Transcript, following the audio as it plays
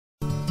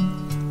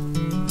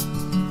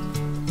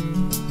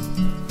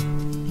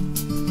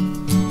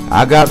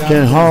I got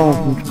sent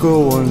home from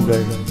school one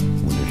day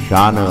with a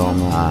shiner on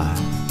my eye.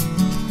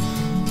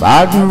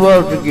 Fighting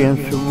was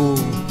against the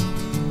rules,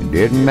 it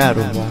didn't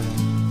matter why.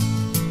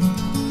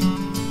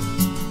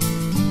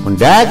 When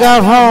Dad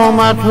got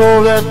home, I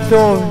told that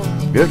story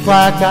just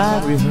like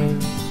I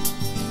rehearsed.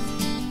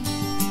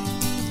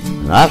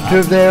 And I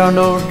stood there on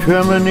those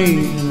trembling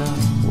knees and I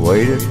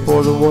waited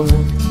for the word.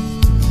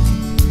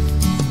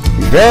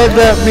 He said,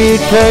 let me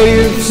tell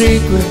you a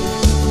secret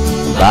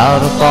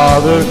about a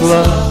father's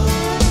love.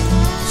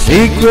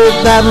 Secret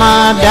that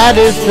my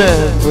daddy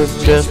said was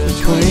just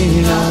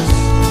between us.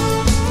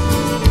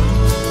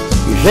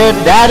 He said,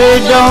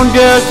 Daddy don't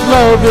just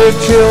love their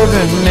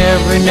children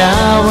every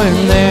now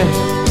and then.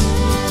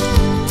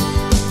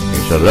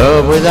 It's a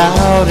love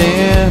without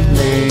end,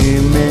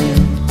 amen.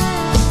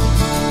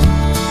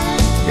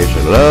 It's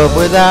a love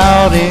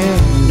without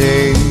end,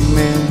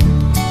 amen.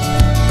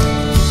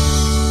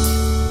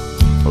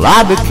 Well,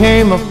 I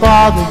became a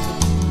father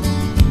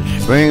in the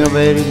spring of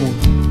 '81.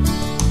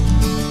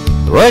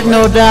 There was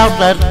no doubt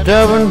that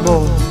stubborn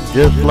boy,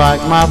 just like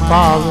my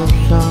father's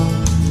son.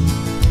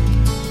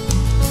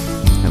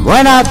 And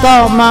when I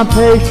thought my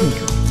patience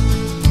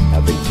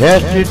had been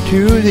tested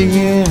to the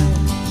end,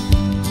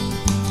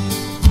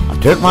 I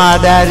took my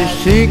daddy's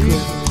secret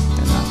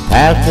and I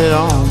passed it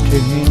on to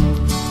him.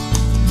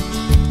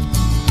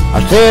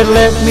 I said,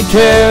 let me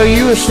tell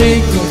you a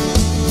secret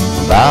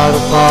about a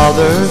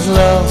father's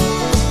love.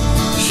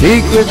 A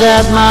secret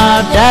that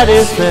my daddy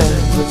said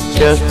was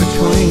just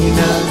between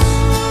us.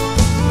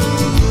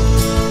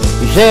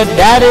 He said,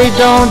 Daddy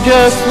don't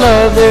just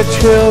love their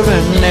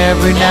children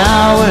every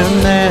now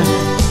and then.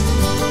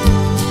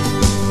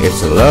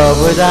 It's a love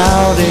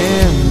without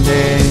end,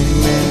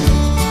 amen.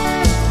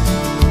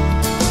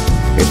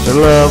 It's a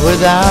love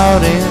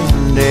without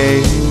end,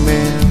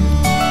 amen.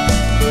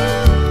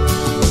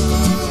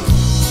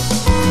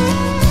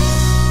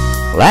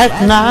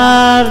 Last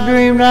night I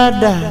dreamed I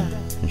died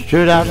and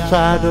stood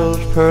outside those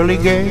pearly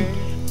gates.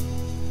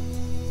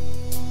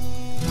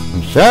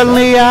 And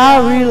suddenly I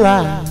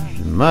realized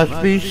it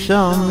must be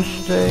some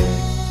mistake.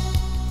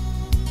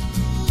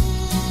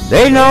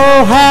 They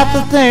know half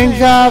the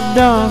things I've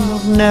done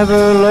will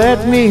never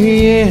let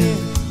me in.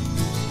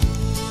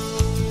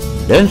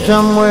 Then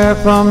somewhere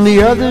from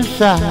the other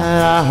side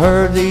I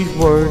heard these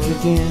words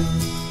again.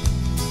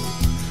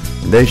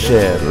 They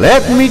said,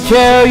 let me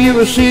tell you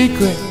a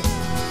secret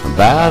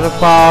about a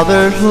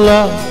father's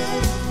love.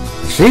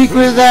 A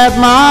secret that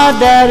my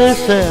daddy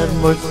said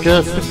was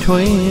just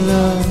between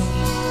us.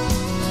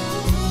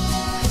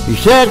 He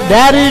said,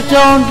 daddies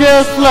don't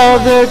just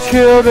love their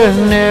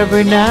children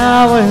every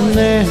now and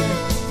then.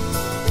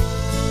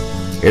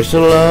 It's a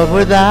love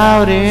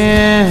without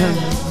end,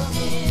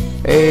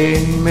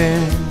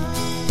 amen.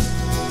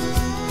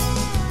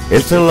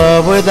 It's a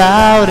love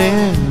without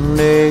end,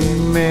 amen.